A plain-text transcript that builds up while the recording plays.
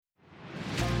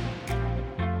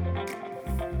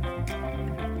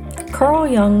Carl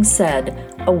Jung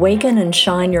said, "Awaken and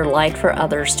shine your light for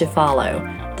others to follow.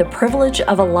 The privilege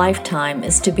of a lifetime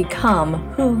is to become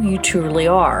who you truly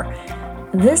are."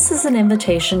 This is an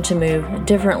invitation to move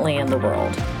differently in the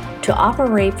world, to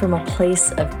operate from a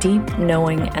place of deep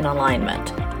knowing and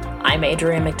alignment. I'm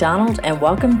Adrienne McDonald, and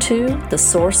welcome to the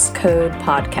Source Code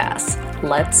Podcast.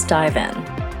 Let's dive in.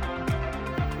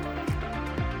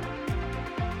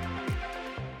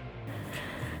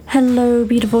 Hello,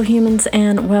 beautiful humans,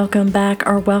 and welcome back,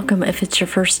 or welcome if it's your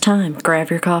first time. Grab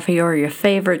your coffee or your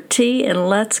favorite tea, and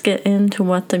let's get into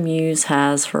what the Muse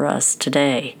has for us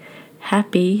today.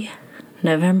 Happy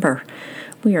November.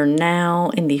 We are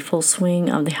now in the full swing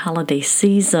of the holiday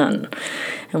season,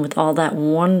 and with all that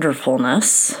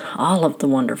wonderfulness, all of the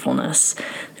wonderfulness,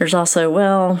 there's also,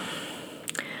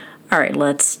 all right,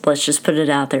 let's just put it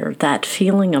out there, that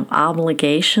feeling of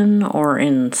obligation, or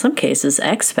in some cases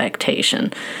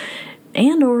expectation,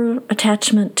 and or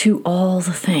attachment to all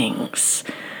the things.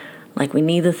 Like we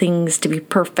need the things to be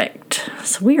perfect.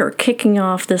 So we are kicking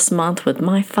off this month with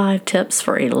my 5 tips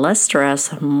for a less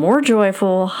stress, more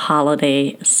joyful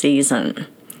holiday season.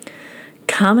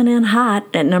 Coming in hot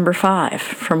at number 5,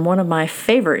 from one of my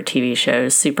favorite TV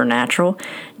shows, Supernatural,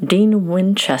 Dean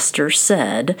Winchester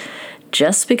said,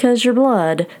 "Just because you're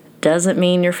blood doesn't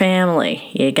mean you're family.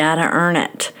 You gotta earn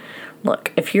it."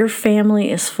 Look, if your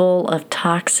family is full of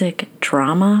toxic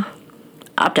drama,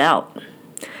 opt out.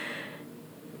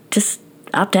 Just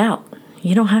opt out.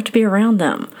 You don't have to be around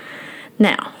them.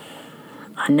 Now,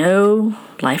 I know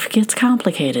life gets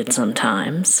complicated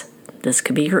sometimes. This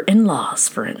could be your in-laws,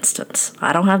 for instance.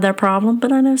 I don't have that problem,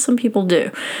 but I know some people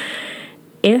do.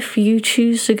 If you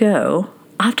choose to go,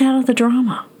 opt out of the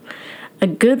drama. A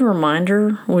good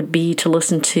reminder would be to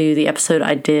listen to the episode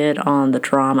I did on the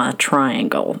drama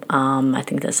triangle. I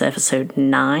think that's episode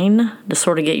 9, to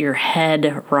sort of get your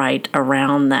head right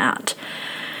around that.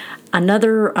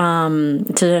 Another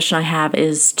suggestion I have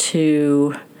is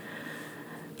to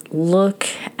look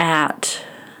at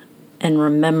and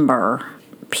remember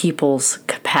people's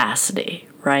capacity,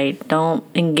 right? Don't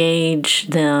engage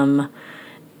them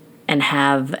and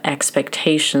have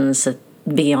expectations that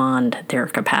beyond their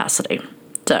capacity.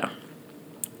 So,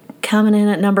 coming in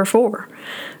at number 4,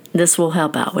 this will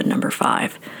help out with number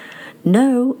 5.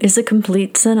 No is a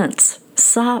complete sentence.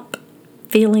 Stop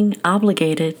feeling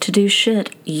obligated to do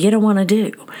shit you don't want to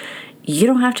do. You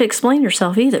don't have to explain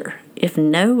yourself either. If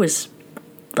no is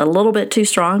a little bit too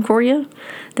strong for you,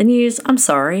 then use, "I'm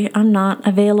sorry, I'm not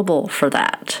available for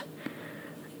that."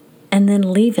 And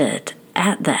then leave it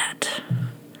at that.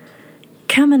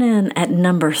 Coming in at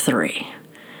number 3,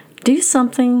 do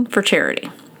something for charity.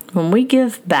 When we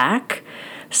give back,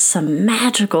 some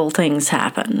magical things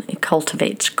happen. It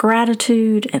cultivates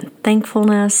gratitude and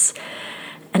thankfulness.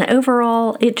 And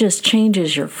overall, it just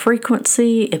changes your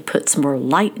frequency. It puts more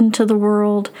light into the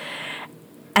world.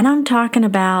 And I'm talking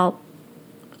about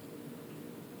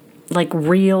like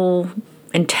real,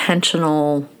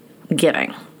 intentional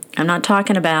giving. I'm not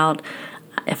talking about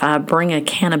if I bring a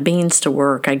can of beans to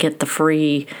work, I get the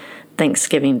free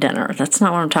Thanksgiving dinner. That's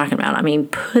not what I'm talking about. I mean,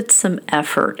 put some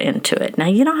effort into it. Now,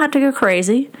 you don't have to go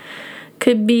crazy.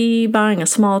 Could be buying a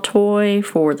small toy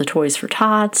for the Toys for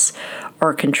Tots,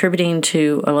 or contributing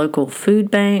to a local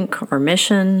food bank or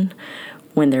mission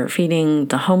when they're feeding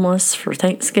the homeless for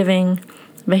Thanksgiving.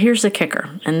 But here's the kicker,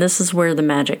 and this is where the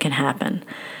magic can happen.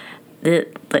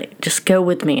 Just go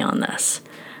with me on this.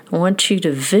 I want you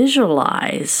to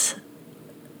visualize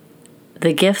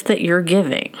the gift that you're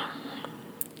giving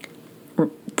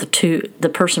to the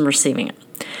person receiving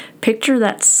it. Picture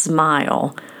that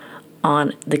smile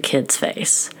on the kid's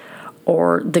face,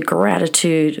 or the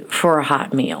gratitude for a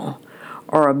hot meal,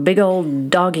 or a big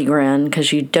old doggy grin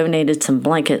because you donated some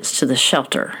blankets to the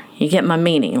shelter. You get my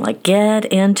meaning. Like, get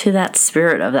into that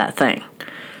spirit of that thing.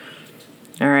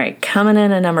 All right, coming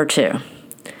in at number 2.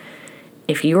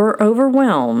 If you're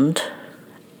overwhelmed,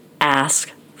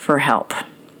 ask for help.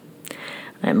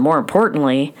 And more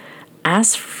importantly,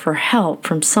 ask for help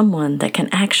from someone that can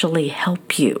actually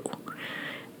help you.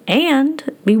 And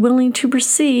be willing to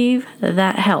receive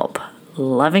that help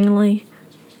lovingly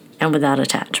and without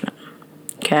attachment.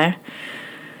 Okay?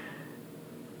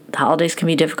 The holidays can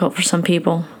be difficult for some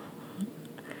people.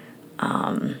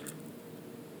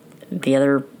 The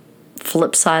other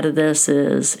flip side of this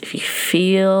is, if you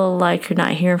feel like you're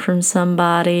not hearing from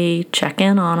somebody, check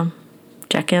in on them.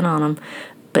 Check in on them.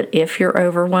 But if you're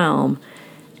overwhelmed,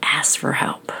 ask for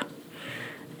help.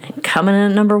 And coming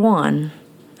in at number 1,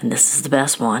 and this is the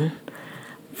best one,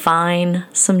 find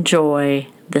some joy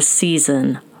this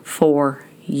season for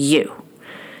you.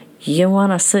 You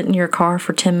want to sit in your car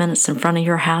for 10 minutes in front of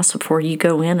your house before you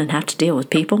go in and have to deal with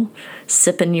people?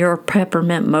 Sipping your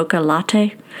peppermint mocha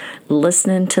latte?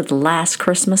 Listening to The Last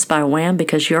Christmas by Wham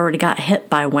because you already got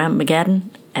hit by Whamageddon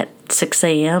at 6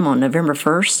 a.m. on November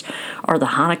 1st? Or the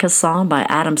Hanukkah song by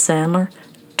Adam Sandler?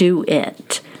 Do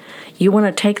it. You want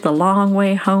to take the long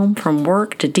way home from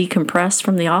work to decompress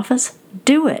from the office?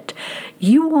 Do it.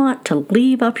 You want to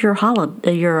leave up your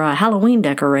Halloween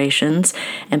decorations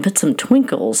and put some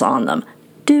twinkles on them?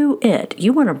 Do it.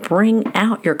 You want to bring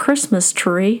out your Christmas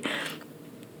tree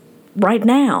right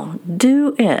now?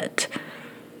 Do it.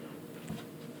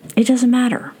 It doesn't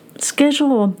matter.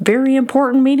 Schedule a very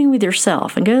important meeting with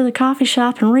yourself and go to the coffee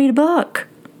shop and read a book.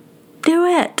 Do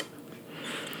it.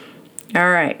 All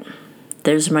right.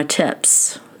 Those are my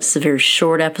tips. It's a very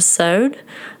short episode.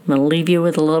 I'm going to leave you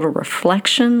with a little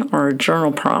reflection or a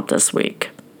journal prompt this week.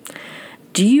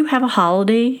 Do you have a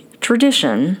holiday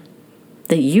tradition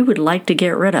that you would like to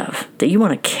get rid of, that you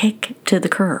want to kick to the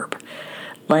curb?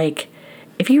 Like,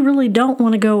 if you really don't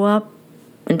want to go up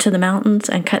into the mountains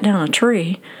and cut down a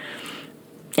tree,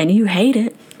 and you hate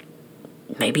it,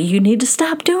 maybe you need to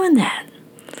stop doing that.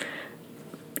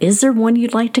 Is there one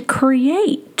you'd like to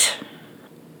create?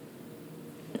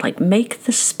 Like, make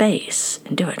the space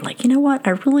and do it. Like, you know what?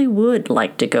 I really would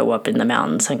like to go up in the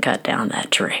mountains and cut down that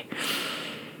tree.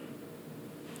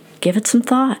 Give it some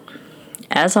thought.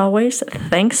 As always,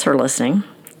 thanks for listening.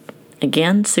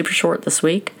 Again, super short this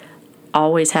week.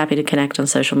 Always happy to connect on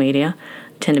social media.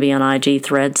 Tend to be on IG,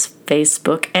 Threads,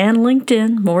 Facebook, and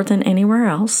LinkedIn more than anywhere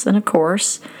else. And of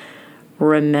course,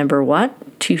 remember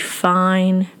what? To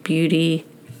find beauty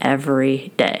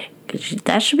every day. Because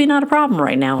that should be not a problem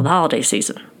right now with the holiday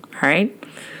season. All right?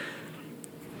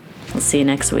 I'll see you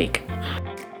next week.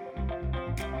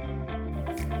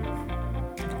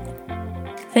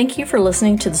 Thank you for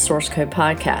listening to the Source Code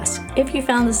Podcast. If you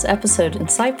found this episode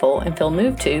insightful and feel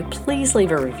moved to, please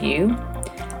leave a review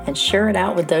and share it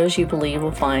out with those you believe will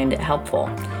find it helpful.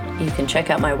 You can check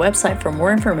out my website for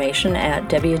more information at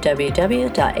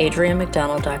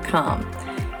www.adrianmcdonald.com.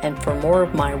 And for more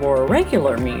of my more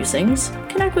regular musings,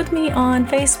 connect with me on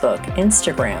Facebook,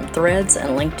 Instagram, Threads,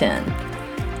 and LinkedIn.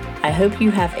 I hope you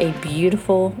have a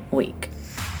beautiful week.